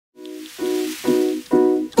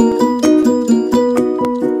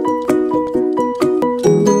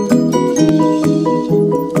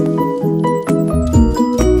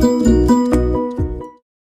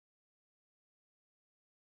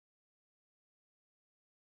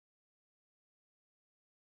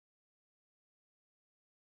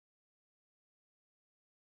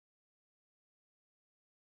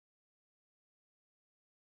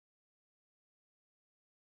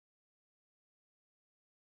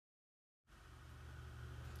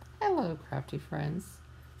Hello, crafty friends.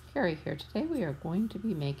 Carrie here. Today we are going to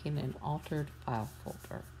be making an altered file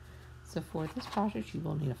folder. So for this project you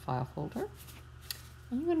will need a file folder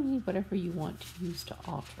and you're going to need whatever you want to use to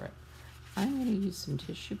alter it. I'm going to use some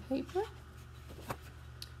tissue paper,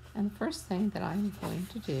 and the first thing that I'm going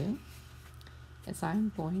to do is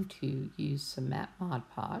I'm going to use some matte Mod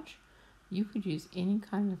Podge. You could use any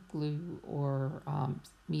kind of glue or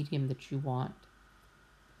medium that you want.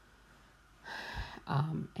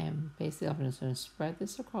 And basically I'm just going to spread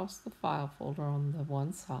this across the file folder on the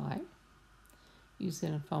one side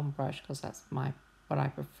using a foam brush because that's what I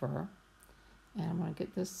prefer. And I'm going to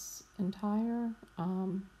get this entire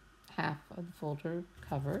half of the folder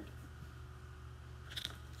covered.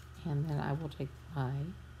 And then I will take my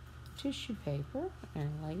tissue paper and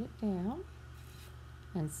lay it down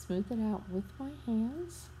and smooth it out with my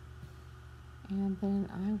hands. And then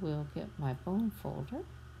I will get my bone folder.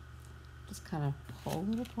 Just kind of pull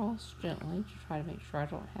it across gently to try to make sure I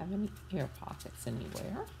don't have any air pockets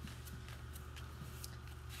anywhere.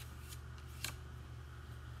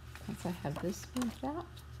 Once I have this smoothed out,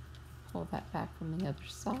 pull that back from the other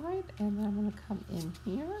side, and then I'm going to come in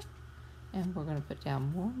here and we're going to put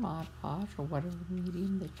down more Mod Podge or whatever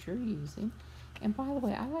medium that you're using. And by the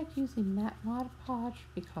way, I like using matte Mod Podge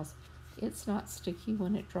because it's not sticky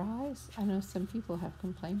when it dries. I know some people have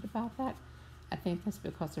complained about that. I think that's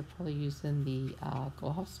because they're probably using the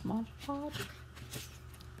gloss Mod Podge.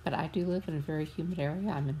 But I do live in a very humid area.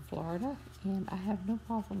 I'm in Florida, and I have no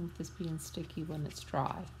problem with this being sticky when it's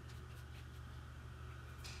dry.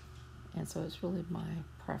 And so it's really my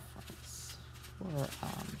preference for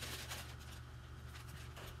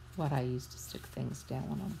what I use to stick things down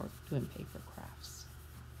when I'm doing paper crafts.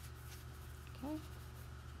 Okay.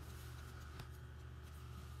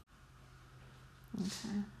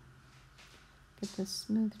 Okay. Get this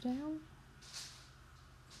smoothed down.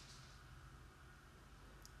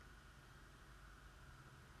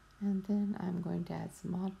 And then I'm going to add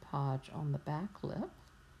some Mod Podge on the back lip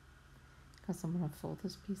because I'm going to fold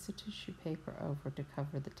this piece of tissue paper over to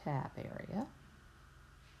cover the tab area.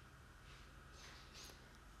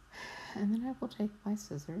 And then I will take my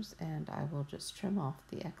scissors and I will just trim off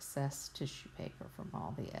the excess tissue paper from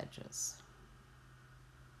all the edges,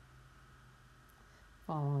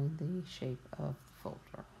 following the shape of the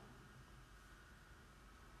folder.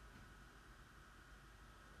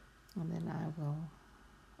 And then I will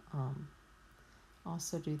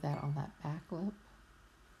also do that on that back lip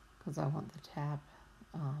because I want the tab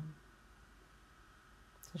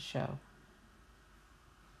to show.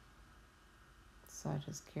 So I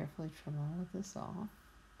just carefully trim all of this off,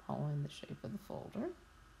 following the shape of the folder.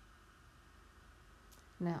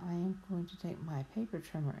 Now I am going to take my paper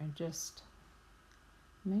trimmer and just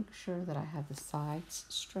make sure that I have the sides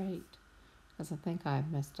straight, because I think I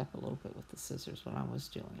messed up a little bit with the scissors when I was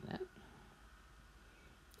doing it.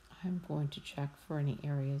 I'm going to check for any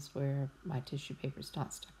areas where my tissue paper is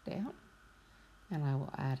not stuck down, and I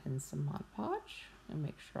will add in some Mod Podge and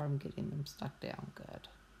make sure I'm getting them stuck down good.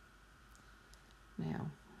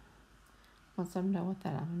 Now, once I'm done with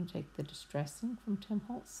that, I'm going to take the Distress ink from Tim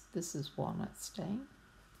Holtz. This is walnut stain.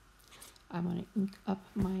 I'm going to ink up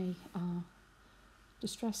my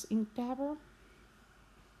Distress ink dabber.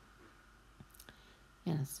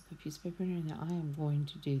 And a simple piece of paper. Now I am going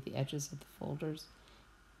to do the edges of the folders.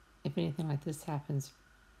 If anything like this happens,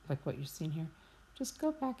 like what you're seeing here, just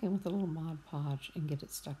go back in with a little Mod Podge and get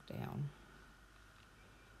it stuck down,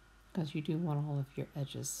 because you do want all of your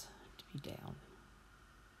edges to be down.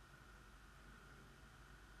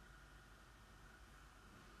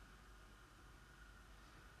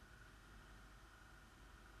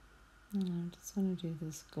 And I'm just going to do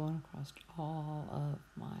this going across all of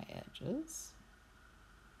my edges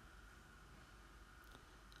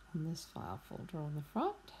on this file folder on the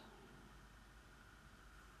front.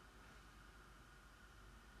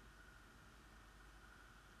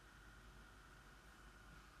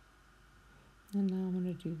 And now I'm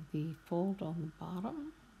going to do the fold on the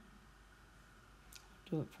bottom.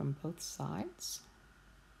 Do it from both sides.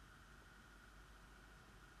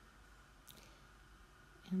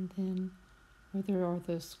 And then where there are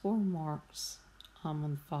those score marks on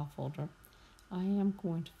the file folder, I am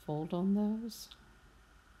going to fold on those,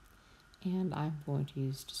 and I'm going to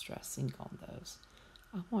use Distress ink on those.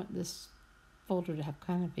 I want this folder to have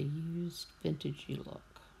kind of a used, vintagey look.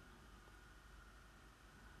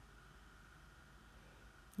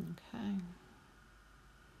 Okay.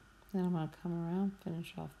 Then I'm going to come around,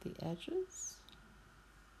 finish off the edges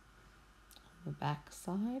on the back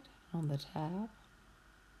side, on the tab.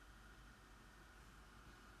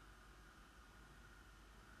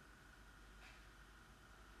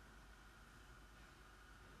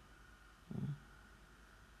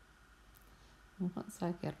 And once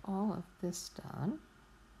I get all of this done,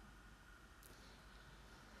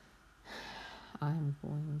 I'm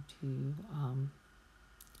going to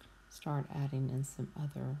start adding in some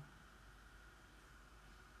other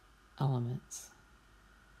elements.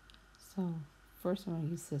 So first I'm going to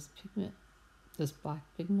use this black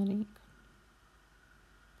pigment ink,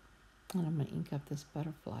 and I'm going to ink up this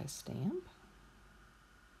butterfly stamp.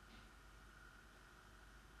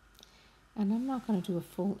 And I'm not going to do a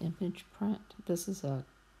full image print. This is a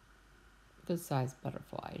good sized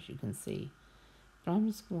butterfly, as you can see. But I'm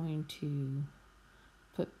just going to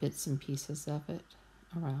put bits and pieces of it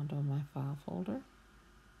around on my file folder.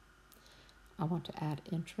 I want to add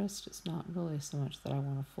interest. It's not really so much that I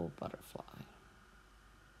want a full butterfly.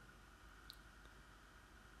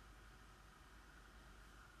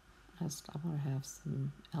 I want to have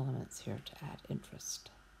some elements here to add interest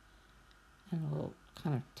and a little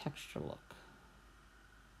kind of texture look.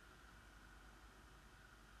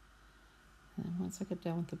 And once I get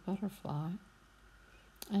done with the butterfly,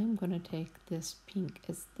 I am going to take this pink.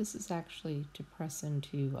 This is actually to press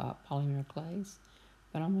into polymer glaze,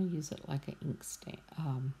 but I'm going to use it like an ink stamp,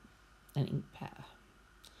 an ink pad.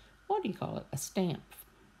 What do you call it? A stamp.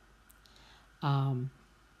 I'm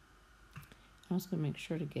just going to make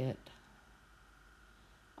sure to get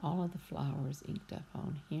all of the flowers inked up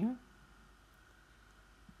on here.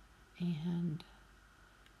 And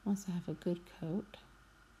once I have a good coat,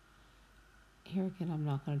 here again, I'm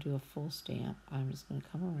not going to do a full stamp. I'm just going to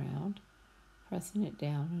come around, pressing it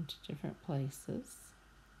down into different places.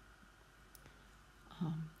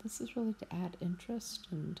 This is really to add interest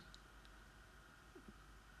and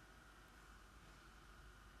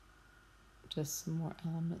just some more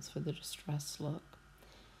elements for the distress look.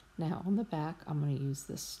 Now on the back, I'm going to use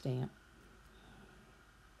this stamp.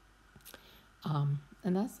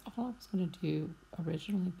 And that's all I was going to do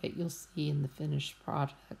originally, but you'll see in the finished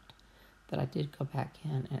project that I did go back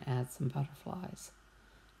in and add some butterflies.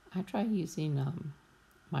 I tried using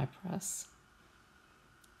my press,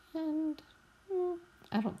 and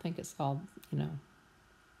I don't think it's all,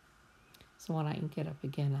 so when I ink it up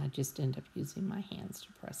again, I just end up using my hands to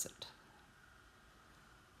press it.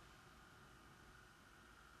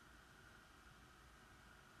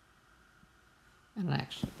 And I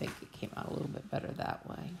actually think it came out a little bit better that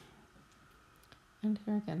way. And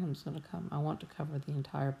here again, I'm just going to I want to cover the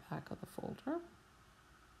entire back of the folder.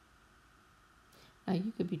 Now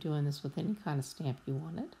you could be doing this with any kind of stamp you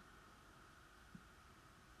wanted.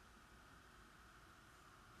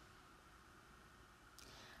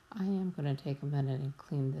 I am going to take a minute and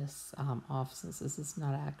clean this off, since this is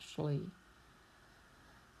not actually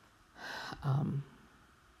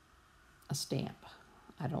a stamp.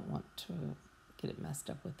 I don't want to get it messed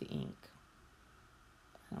up with the ink.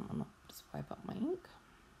 And I'm going to just wipe up my ink.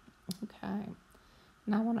 Okay.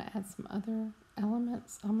 Now I want to add some other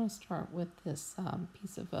elements. I'm going to start with this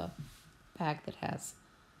piece of a bag that has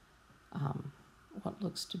what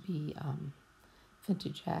looks to be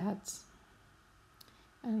vintage ads.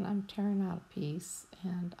 And I'm tearing out a piece,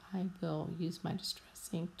 and I will use my distress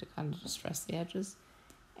ink to kind of distress the edges.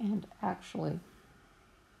 And actually,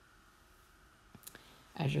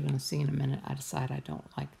 as you're going to see in a minute, I decide I don't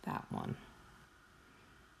like that one.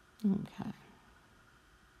 Okay.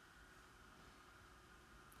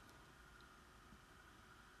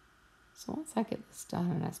 So once I get this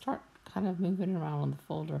done and I start kind of moving around on the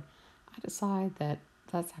folder, I decide that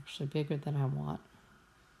that's actually bigger than I want.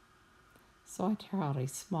 So I tear out a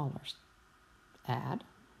smaller ad,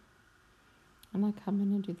 and I come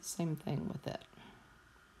in and do the same thing with it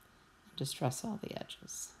and distress all the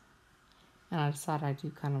edges. And I decide I do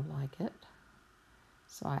kind of like it,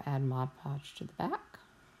 so I add Mod Podge to the back,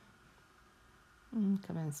 and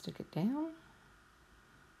come in and stick it down,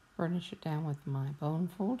 burnish it down with my bone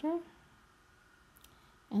folder,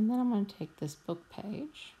 and then I'm going to take this book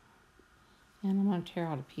page and I'm going to tear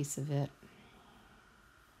out a piece of it.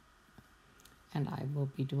 And I will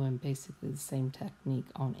be doing basically the same technique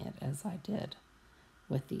on it as I did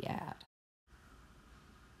with the ad.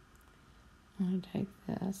 I'm going to take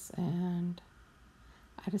this, and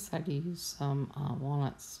I decided to use some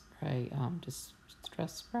walnut spray,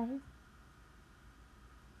 distress spray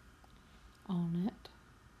on it.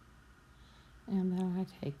 And then I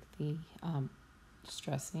take the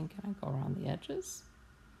distress ink and I go around the edges.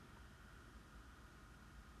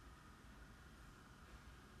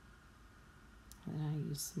 And I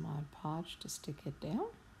use some Mod Podge to stick it down.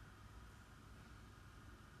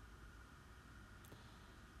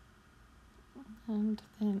 And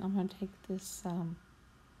then I'm going to take this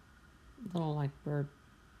little like bird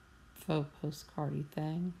faux postcardy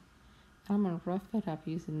thing, I'm going to rough it up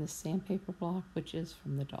using this sandpaper block, which is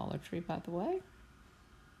from the Dollar Tree, by the way.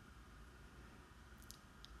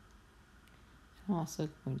 I'm also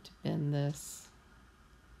going to bend this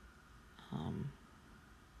and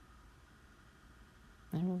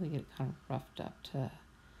really get it kind of roughed up to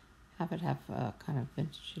have it have a kind of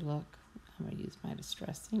vintagey look. I'm going to use my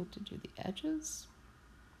Distress ink to do the edges.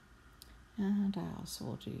 And I also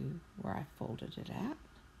will do where I folded it at.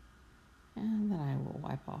 And then I will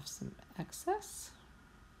wipe off some excess.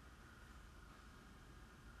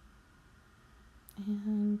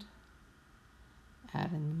 And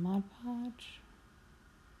add in the Mod Podge.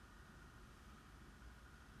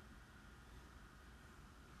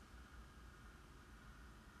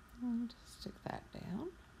 And stick that down.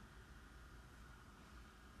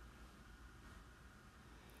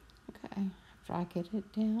 Okay, after I get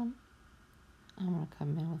it down, I'm going to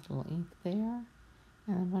come in with a little ink there.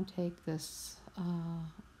 And I'm going to take this,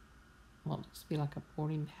 well, it looks to be like a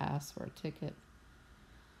boarding pass or a ticket.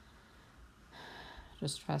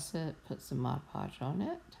 Just press it, put some Mod Podge on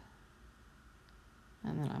it.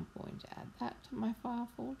 And then I'm going to add that to my file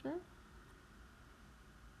folder.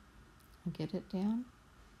 And get it down.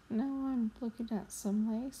 Now I'm looking at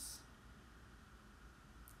some lace.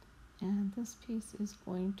 And this piece is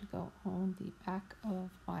going to go on the back of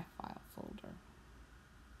my file folder.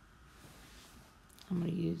 I'm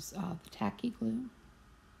going to use the tacky glue.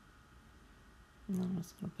 And I'm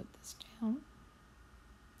just going to put this down.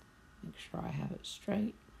 Make sure I have it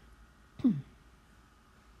straight.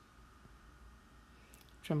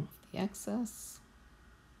 Trim off the excess.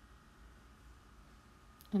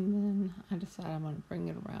 And then I decide I'm going to bring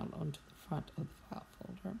it around onto the front of the file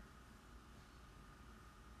folder.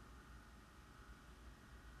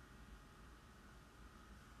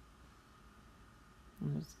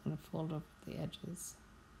 I'm just going to fold over the edges.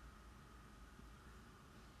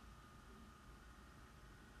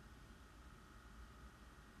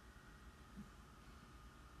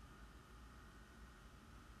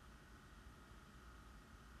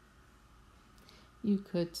 You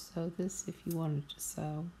could sew this if you wanted to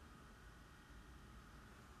sew,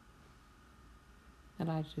 but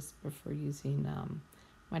I just prefer using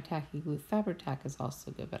my tacky glue. Fabri-Tac is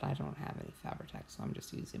also good, but I don't have any Fabri-Tac, so I'm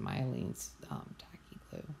just using my Aleene's tacky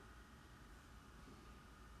glue.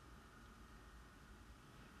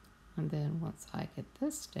 And then once I get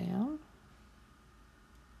this down,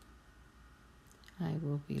 I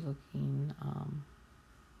will be looking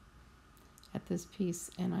at this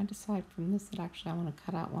piece, and I decide from this that actually I want to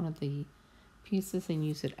cut out one of the pieces and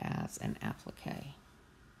use it as an applique.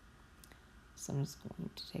 So I'm just going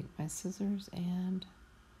to take my scissors and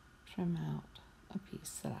trim out a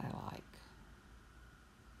piece that I like.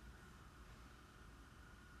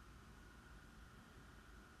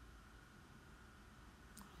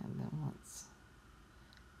 And then once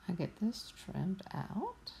I get this trimmed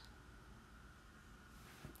out,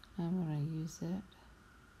 I'm going to use it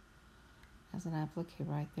as an applique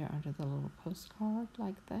right there under the little postcard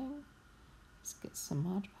like thing. Just get some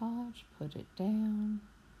Mod Podge, put it down,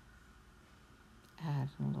 add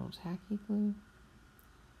a little tacky glue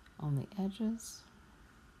on the edges,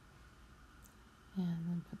 and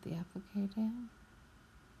then put the applique down.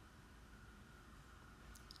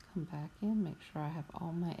 Come back in, make sure I have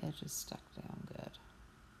all my edges stuck down good.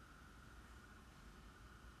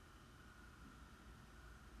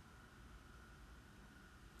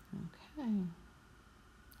 Okay, and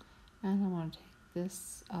I'm going to take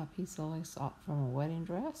this piece of lace off from a wedding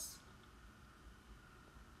dress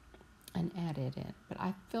and add it in, but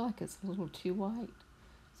I feel like it's a little too white,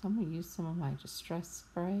 so I'm going to use some of my Distress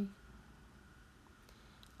spray.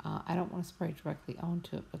 I don't want to spray directly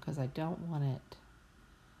onto it because I don't want it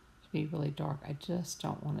to be really dark. I just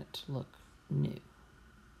don't want it to look new.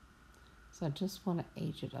 So I just want to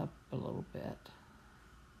age it up a little bit.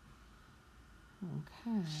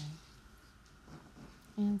 Okay.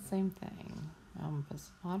 And same thing. I'm going to put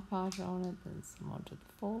some Mod Podge on it, then some onto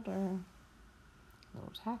the folder. A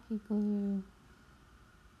little tacky glue.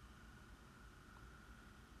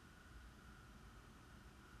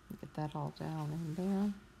 Get that all down in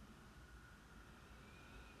there.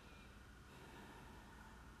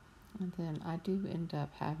 And then I do end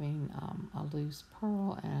up having a loose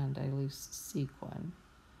pearl and a loose sequin,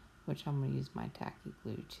 which I'm going to use my tacky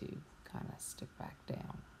glue to kind of stick back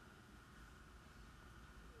down.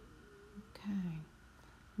 Okay,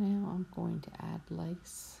 now I'm going to add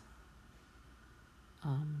lace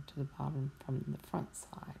to the bottom from the front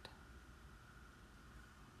side.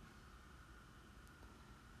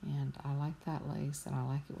 And I like that lace, and I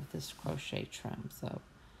like it with this crochet trim, so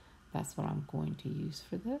that's what I'm going to use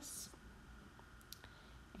for this.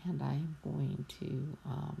 And I am going to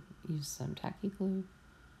use some tacky glue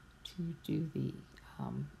to do the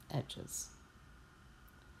edges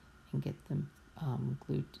and get them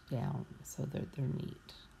glued down so that they're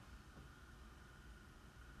neat.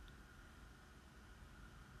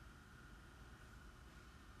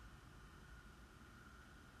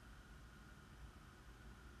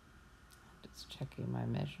 Just checking my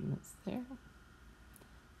measurements there.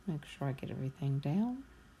 Make sure I get everything down.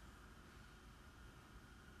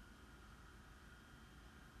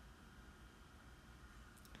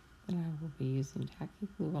 Then I will be using tacky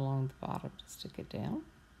glue along the bottom to stick it down.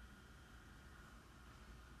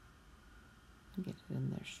 And get it in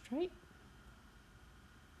there straight.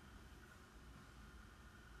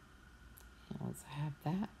 And once I have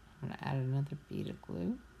that, I'm going to add another bead of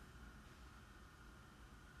glue.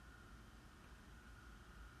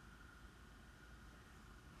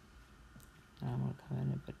 And I'm going to come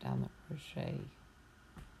in and put down the crochet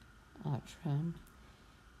trim.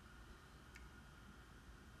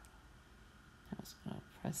 I'm just going to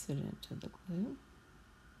press it into the glue.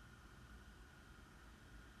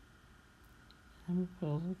 I'm going to put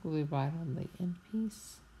a little glue right on the end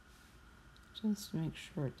piece, just to make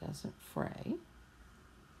sure it doesn't fray.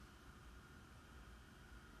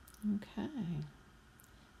 Okay,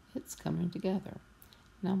 it's coming together.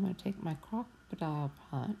 Now I'm going to take my crocodile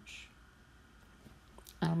punch.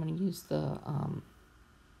 I'm going to use the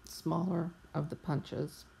smaller of the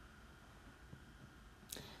punches.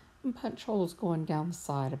 And punch holes going down the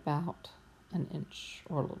side about an inch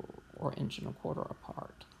or a little, or inch and a quarter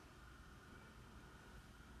apart.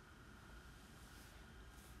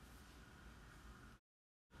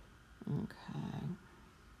 Okay.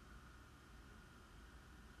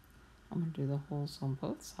 I'm going to do the holes on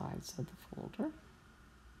both sides of the folder.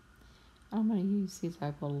 I'm going to use these.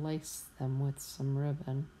 I will lace them with some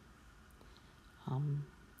ribbon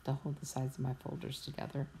to hold the sides of my folders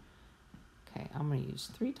together. Okay, I'm going to use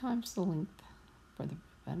 3 times the length for the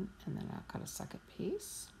ribbon, and then I'll cut a second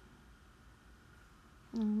piece.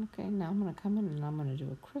 Okay, now I'm going to come in and I'm going to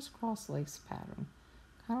do a crisscross lace pattern,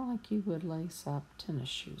 kind of like you would lace up tennis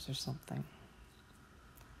shoes or something.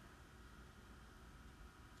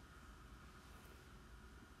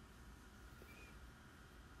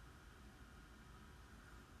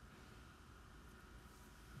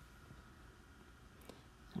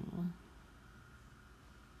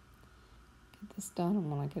 Get this done,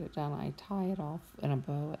 and when I get it done, I tie it off in a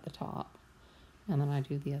bow at the top, and then I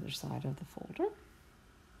do the other side of the folder,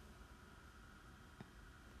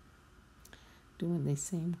 doing the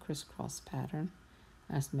same crisscross pattern.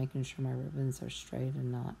 Just making sure my ribbons are straight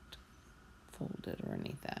and not folded or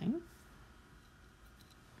anything.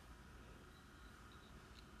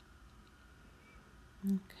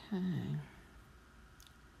 Okay.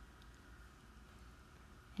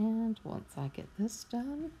 And once I get this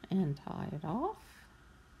done and tie it off,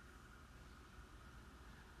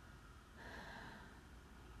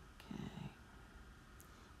 okay,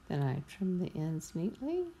 then I trim the ends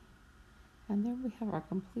neatly, and there we have our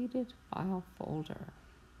completed file folder.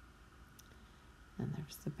 And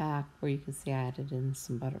there's the back where you can see I added in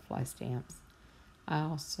some butterfly stamps. I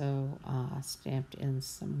also stamped in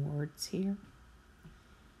some words here.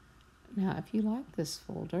 Now, if you like this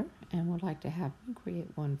folder and would like to have me create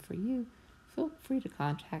one for you, feel free to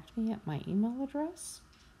contact me at my email address,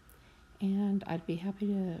 and I'd be happy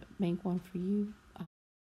to make one for you.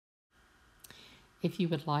 If you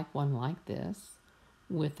would like one like this,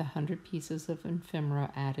 with 100 pieces of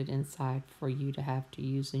ephemera added inside for you to have to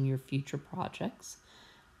use in your future projects,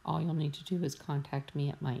 all you'll need to do is contact me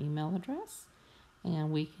at my email address,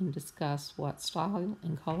 and we can discuss what style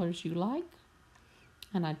and colors you like,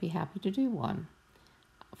 and I'd be happy to do one.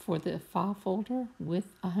 For the file folder with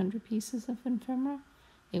 100 pieces of ephemera,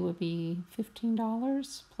 it would be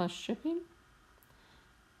 $15 plus shipping.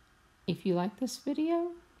 If you like this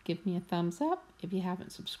video, give me a thumbs up. If you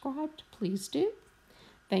haven't subscribed, please do.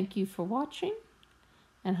 Thank you for watching,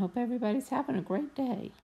 and hope everybody's having a great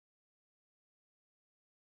day.